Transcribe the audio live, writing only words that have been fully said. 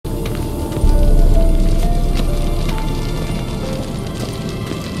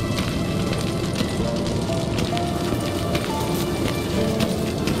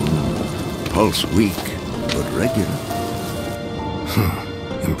Pulse weak, but regular.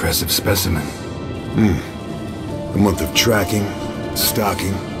 Impressive specimen. A month of tracking,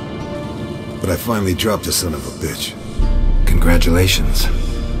 stalking. But I finally dropped the son of a bitch. Congratulations.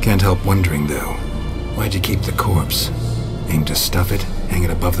 Can't help wondering, though. Why'd you keep the corpse? Aim to stuff it? Hang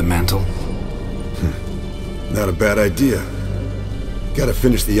it above the mantle? Not a bad idea. Gotta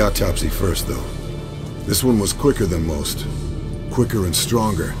finish the autopsy first, though. This one was quicker than most. Quicker and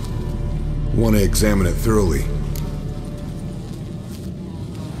stronger. Want to examine it thoroughly.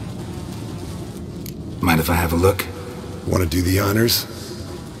 Mind if I have a look? Want to do the honors?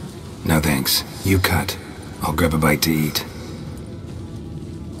 No thanks. You cut. I'll grab a bite to eat.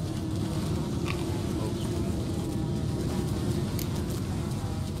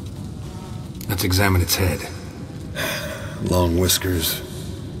 Let's examine its head. Long whiskers.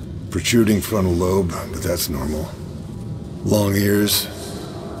 Protruding frontal lobe, but that's normal. Long ears.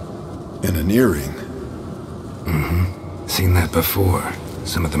 And an earring. Seen that before.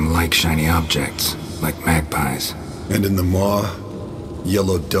 Some of them like shiny objects, like magpies. And in the maw,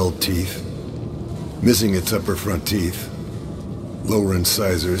 yellow dull teeth. Missing its upper front teeth. Lower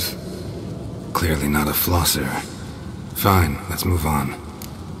incisors. Clearly not a flosser. Fine, let's move on.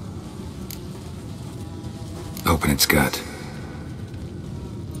 Open its gut.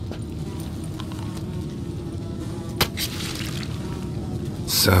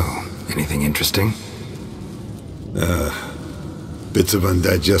 So, anything interesting? Bits of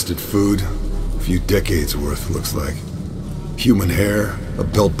undigested food. A few decades worth, looks like. Human hair, a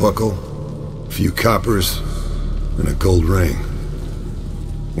belt buckle, a few coppers, and a gold ring.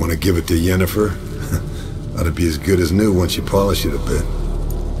 Want to give it to Yennefer? Ought to be as good as new once you polish it a bit.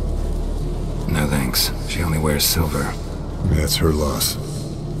 No thanks. She only wears silver. That's her loss.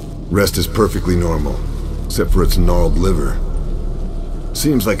 Rest is perfectly normal, except for its gnarled liver.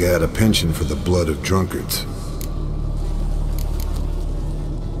 Seems like I had a penchant for the blood of drunkards.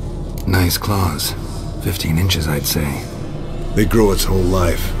 Nice claws. 15 inches, I'd say. They grow its whole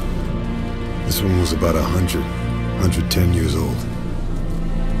life. This one was about 110 years old.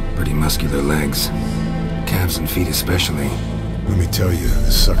 Pretty muscular legs. Calves and feet especially. Let me tell you,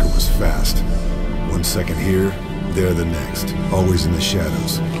 this sucker was fast. 1 second here, there the next. Always in the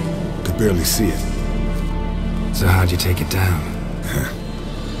shadows. Could barely see it. So how'd you take it down?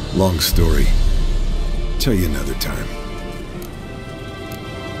 Long story. Tell you another time.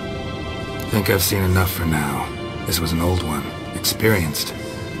 Think I've seen enough for now. This was an old one. Experienced.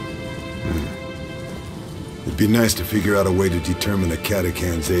 It'd be nice to figure out a way to determine a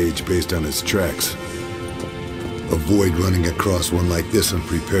katakan's age based on its tracks. Avoid running across one like this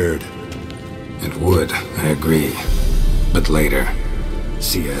unprepared. It would, I agree. But later.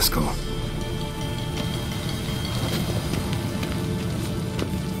 See you, Eskel.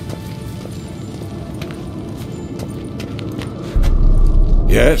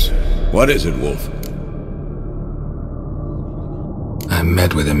 Yes? What is it, Wolf? I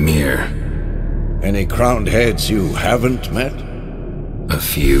met with Emir. Any crowned heads you haven't met? A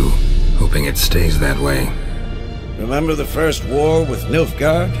few. Hoping it stays that way. Remember the first war with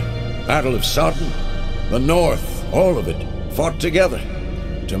Nilfgaard? Battle of Sodden? The North, all of it, fought together.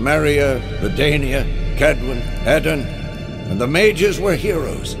 Temeria, Redania, Kedwin, Edirn, and the mages were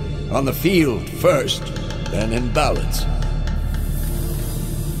heroes. On the field first, then in ballads.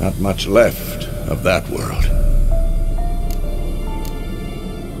 Not much left of that world.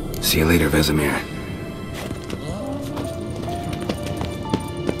 See you later, Vesemir.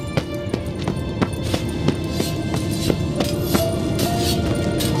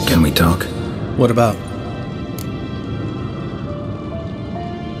 Can we talk? What about?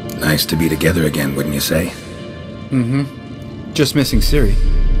 Nice to be together again, wouldn't you say? Mm-hmm. Just missing Ciri.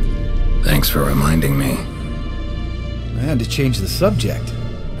 Thanks for reminding me. I had to change the subject.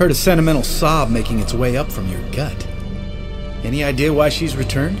 Heard a sentimental sob making its way up from your gut. Any idea why she's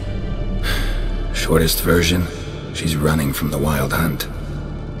returned? Shortest version, she's running from the wild hunt.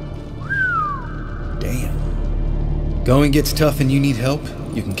 Damn. Going gets tough and you need help,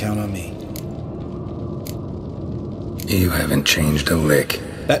 you can count on me. You haven't changed a lick.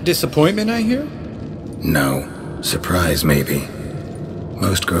 That disappointment I hear? No. Surprise, maybe.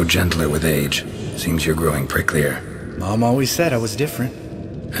 Most grow gentler with age. Seems you're growing pricklier. Mom always said I was different.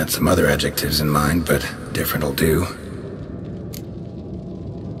 Had some other adjectives in mind, but different'll do.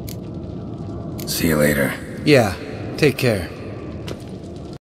 See you later. Yeah, take care.